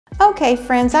Okay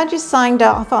friends, I just signed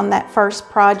off on that first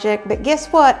project, but guess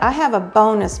what? I have a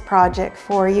bonus project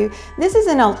for you. This is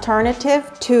an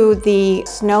alternative to the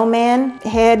snowman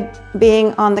head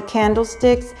being on the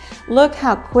candlesticks. Look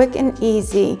how quick and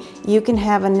easy you can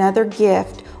have another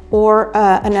gift or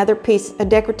another piece, a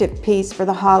decorative piece for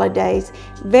the holidays.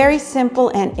 Very simple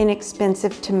and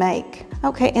inexpensive to make.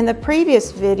 Okay, in the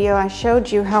previous video I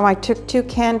showed you how I took 2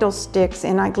 candlesticks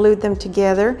and I glued them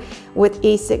together with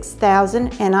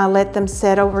E6000 and I let them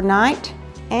set overnight.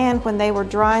 And when they were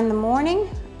dry in the morning,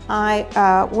 I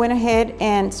went ahead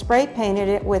and spray painted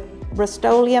it with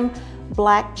Rust-Oleum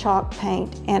black chalk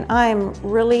paint, and I'm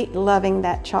really loving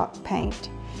that chalk paint.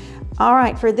 All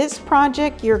right, for this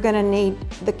project you're going to need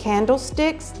the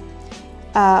candlesticks,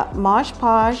 Mod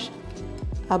Podge,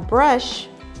 a brush,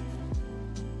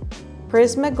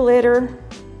 Prisma glitter,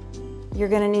 you're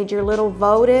going to need your little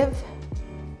votive,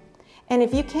 and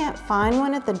if you can't find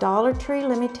one at the Dollar Tree,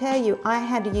 let me tell you, I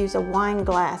had to use a wine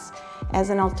glass as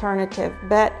an alternative,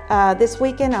 but this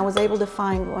weekend I was able to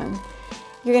find one.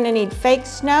 You're going to need fake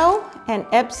snow and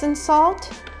Epsom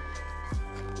salt.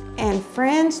 And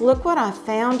friends, look what I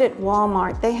found at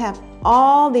Walmart. They have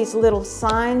all these little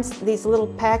signs, these little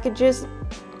packages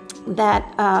that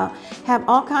have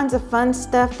all kinds of fun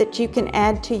stuff that you can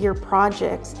add to your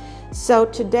projects. So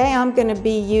today I'm going to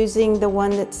be using the one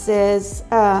that says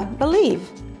Believe,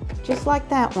 just like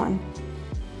that one.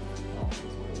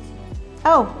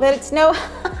 Oh, let it snow.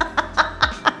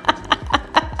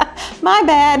 My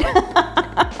bad.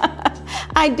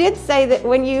 I did say that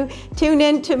when you tune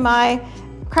into my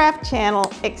craft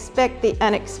channel, expect the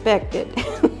unexpected.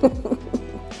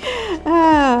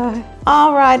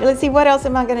 All right, let's see, what else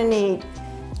am I gonna need?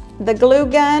 The glue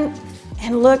gun,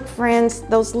 and look friends,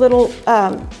 those little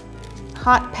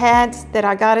hot pads that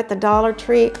I got at the Dollar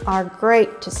Tree are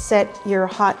great to set your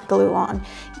hot glue on.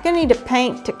 You're gonna need a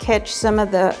paint to catch some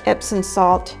of the Epsom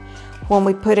salt when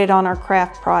we put it on our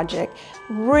craft project.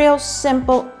 Real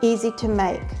simple, easy to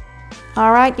make.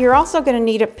 All right, you're also gonna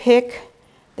need a pick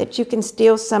that you can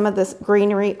steal some of the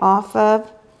greenery off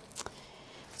of.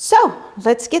 So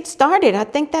let's get started. I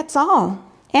think that's all.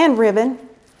 And ribbon.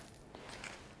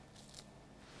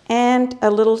 And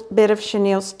a little bit of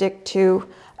chenille stick to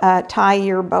tie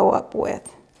your bow up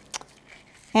with.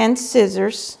 And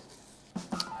scissors.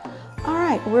 All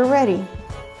right, we're ready.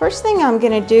 First thing I'm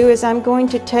gonna do is I'm going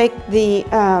to take the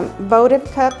votive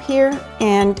cup here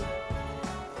and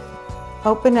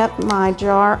open up my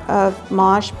jar of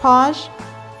Mod Podge.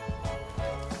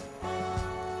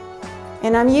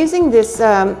 And I'm using this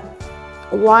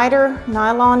wider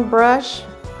nylon brush.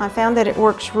 I found that it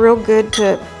works real good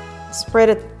to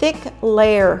spread a thick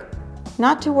layer,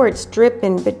 not to where it's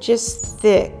dripping, but just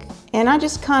thick. And I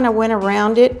just kind of went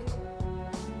around it,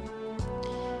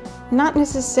 not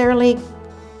necessarily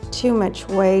too much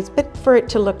ways, but for it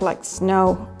to look like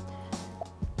snow.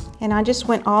 And I just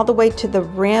went all the way to the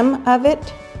rim of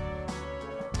it.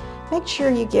 Make sure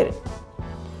you get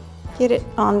it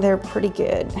on there pretty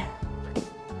good.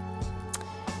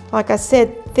 Like I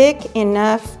said, thick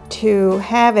enough to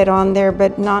have it on there,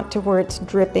 but not to where it's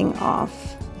dripping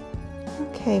off.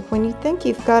 Okay, when you think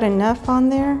you've got enough on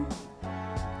there,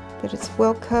 that it's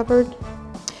well covered,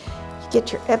 you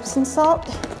get your Epsom salt.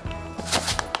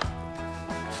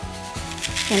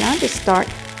 And I just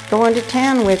start going to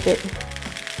town with it.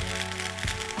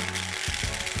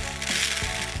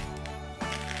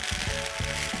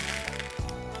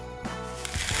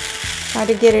 Try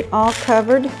to get it all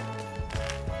covered.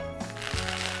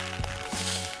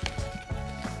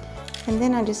 And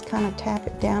then I just kind of tap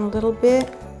it down a little bit.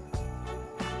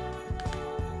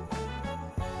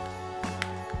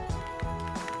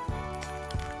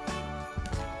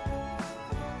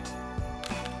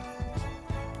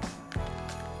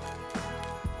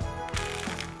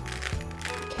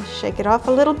 Okay, shake it off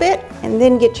a little bit, and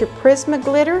then get your Prisma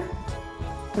glitter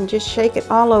and just shake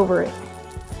it all over it.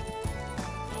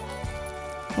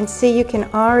 And see, you can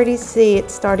already see it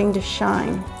starting to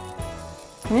shine.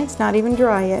 And it's not even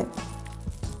dry yet.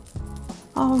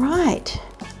 All right,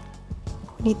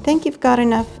 when you think you've got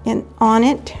enough on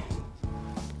it,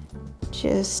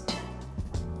 just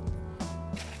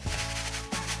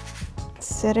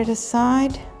set it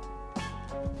aside.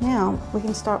 Now we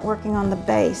can start working on the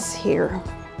base here.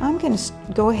 I'm going to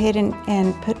go ahead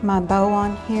and put my bow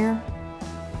on here.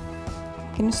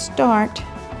 I'm going to start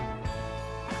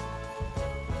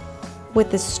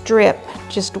with a strip,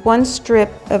 just one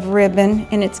strip of ribbon,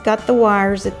 and it's got the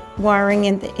wiring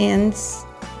in the ends.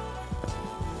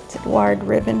 It's a wired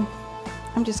ribbon.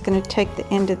 I'm just going to take the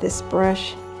end of this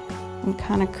brush and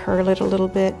kind of curl it a little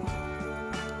bit.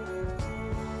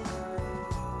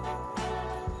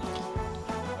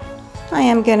 I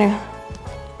am gonna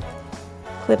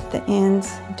clip the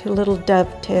ends into little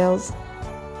dovetails.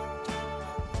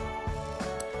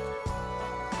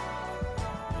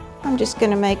 I'm just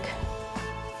gonna make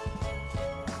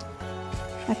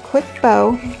a quick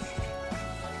bow,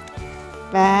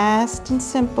 fast and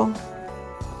simple.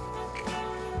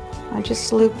 I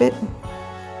just loop it.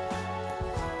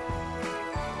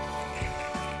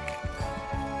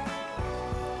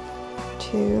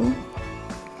 Two.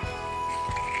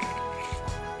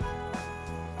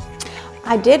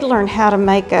 I did learn how to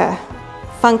make a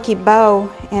funky bow,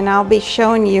 and I'll be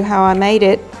showing you how I made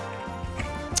it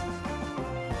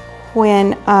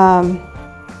when I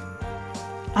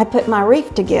put my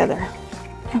wreath together.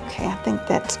 Okay, I think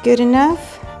that's good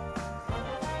enough.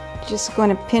 Just going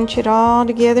to pinch it all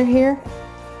together here.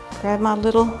 Grab my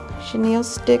little chenille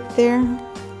stick there,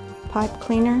 pipe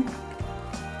cleaner.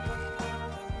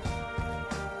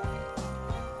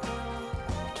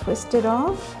 Twist it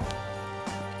off.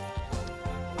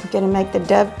 I'm going to make the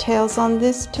dovetails on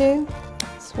this too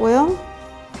as well.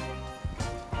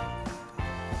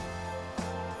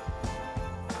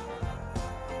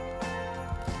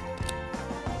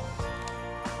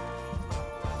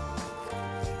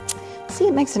 See,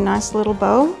 it makes a nice little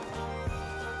bow.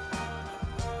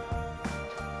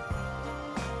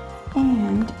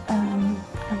 And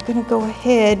I'm going to go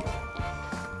ahead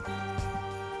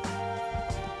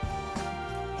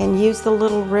and use the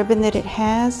little ribbon that it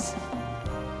has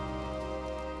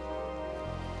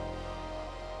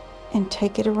and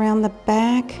take it around the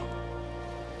back.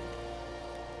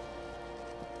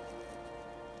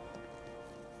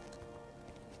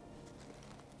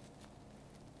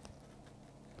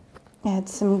 Add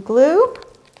some glue.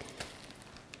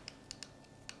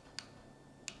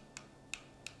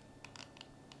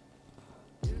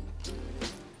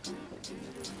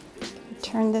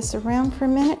 Turn this around for a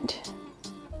minute.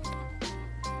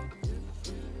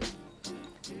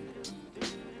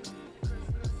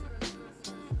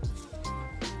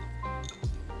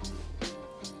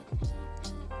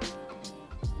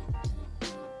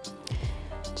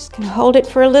 Just gonna hold it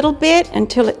for a little bit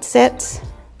until it sets.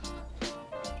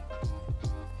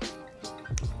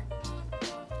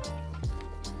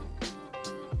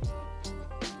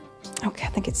 Okay, I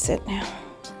think it's set now.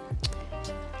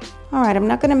 All right, I'm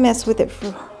not gonna mess with it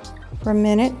for a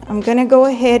minute. I'm gonna go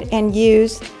ahead and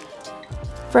use,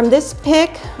 from this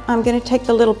pick, I'm gonna take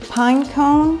the little pine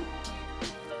cone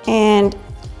and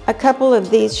a couple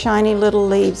of these shiny little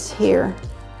leaves here.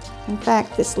 In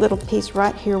fact, this little piece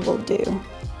right here will do.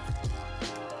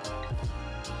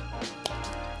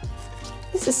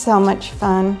 This is so much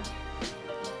fun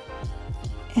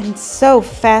and so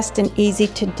fast and easy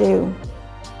to do.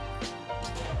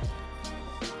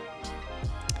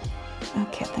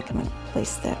 Okay, I think I'm going to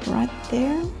place that right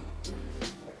there.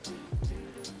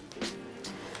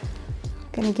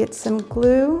 Going to get some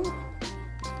glue.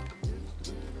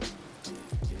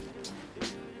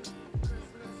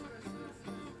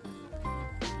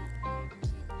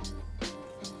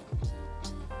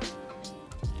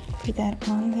 Put that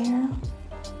on there.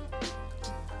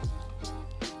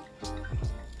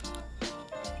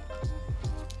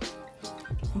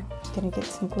 I'm going to get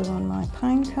some glue on my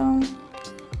pine cone.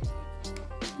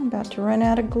 I'm about to run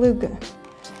out of glue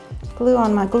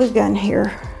on my glue gun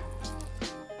here.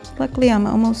 Luckily, I'm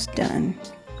almost done.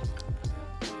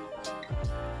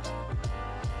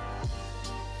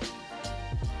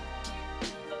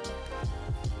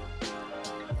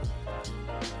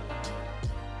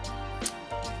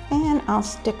 And I'll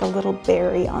stick a little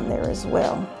berry on there as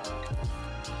well.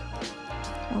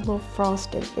 A little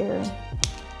frosted berry.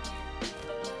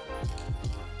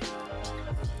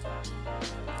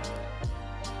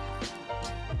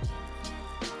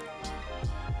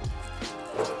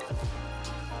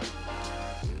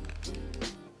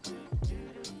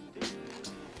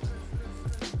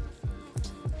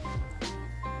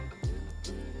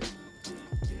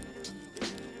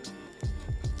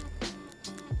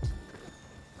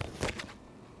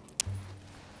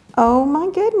 Oh my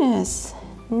goodness.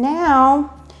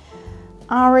 Now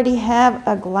I already have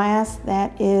a glass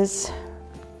that is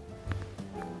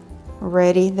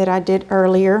ready that I did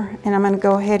earlier, and I'm going to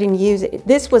go ahead and use it.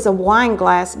 This was a wine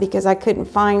glass because I couldn't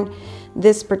find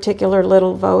this particular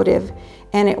little votive,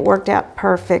 and it worked out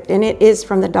perfect, and it is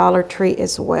from the Dollar Tree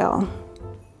as well.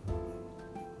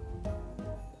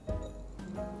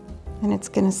 And it's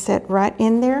going to set right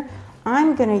in there.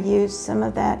 I'm going to use some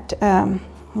of that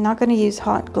I'm not going to use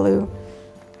hot glue.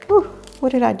 Whew,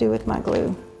 what did I do with my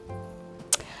glue?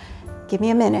 Give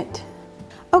me a minute.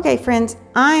 Okay friends,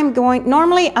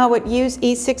 normally I would use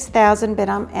E6000, but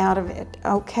I'm out of it.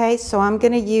 Okay, so I'm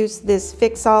gonna use this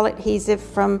Fix All adhesive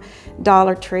from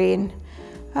Dollar Tree, and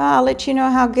I'll let you know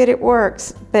how good it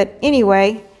works. But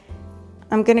anyway,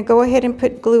 I'm gonna go ahead and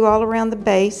put glue all around the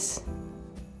base.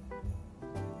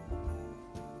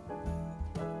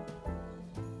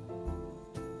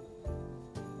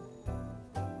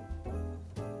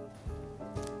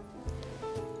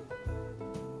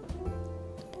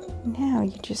 Now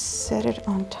you just set it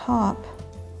on top.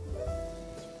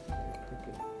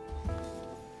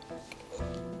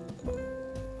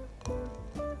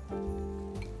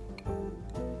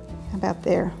 How about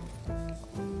there?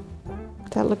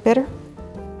 Does that look better?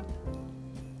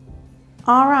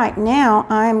 All right, now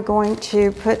I'm going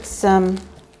to put some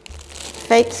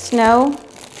fake snow,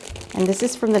 and this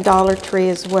is from the Dollar Tree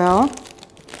as well.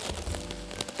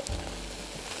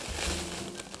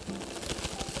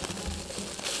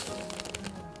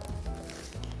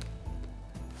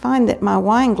 Find that my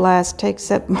wine glass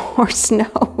takes up more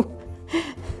snow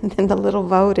than the little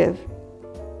votive.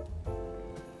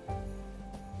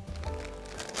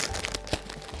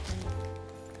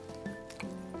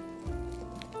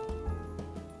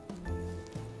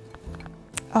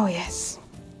 Oh yes.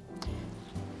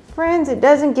 Friends, it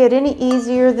doesn't get any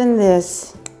easier than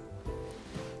this.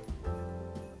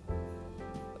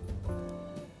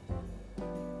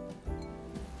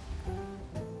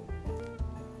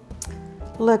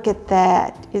 Look at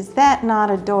that. Is that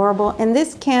not adorable? And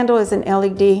this candle is an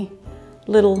LED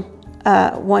little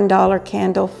 $1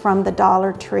 candle from the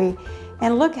Dollar Tree.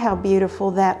 And look how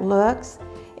beautiful that looks.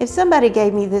 If somebody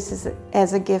gave me this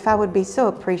as a gift, I would be so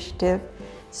appreciative.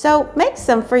 So make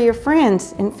some for your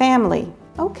friends and family.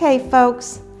 Okay,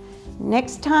 folks.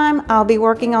 Next time I'll be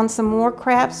working on some more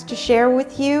crafts to share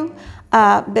with you.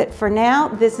 But for now,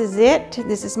 this is it.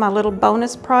 This is my little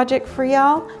bonus project for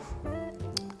y'all.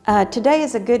 Today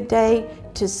is a good day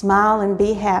to smile and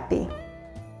be happy.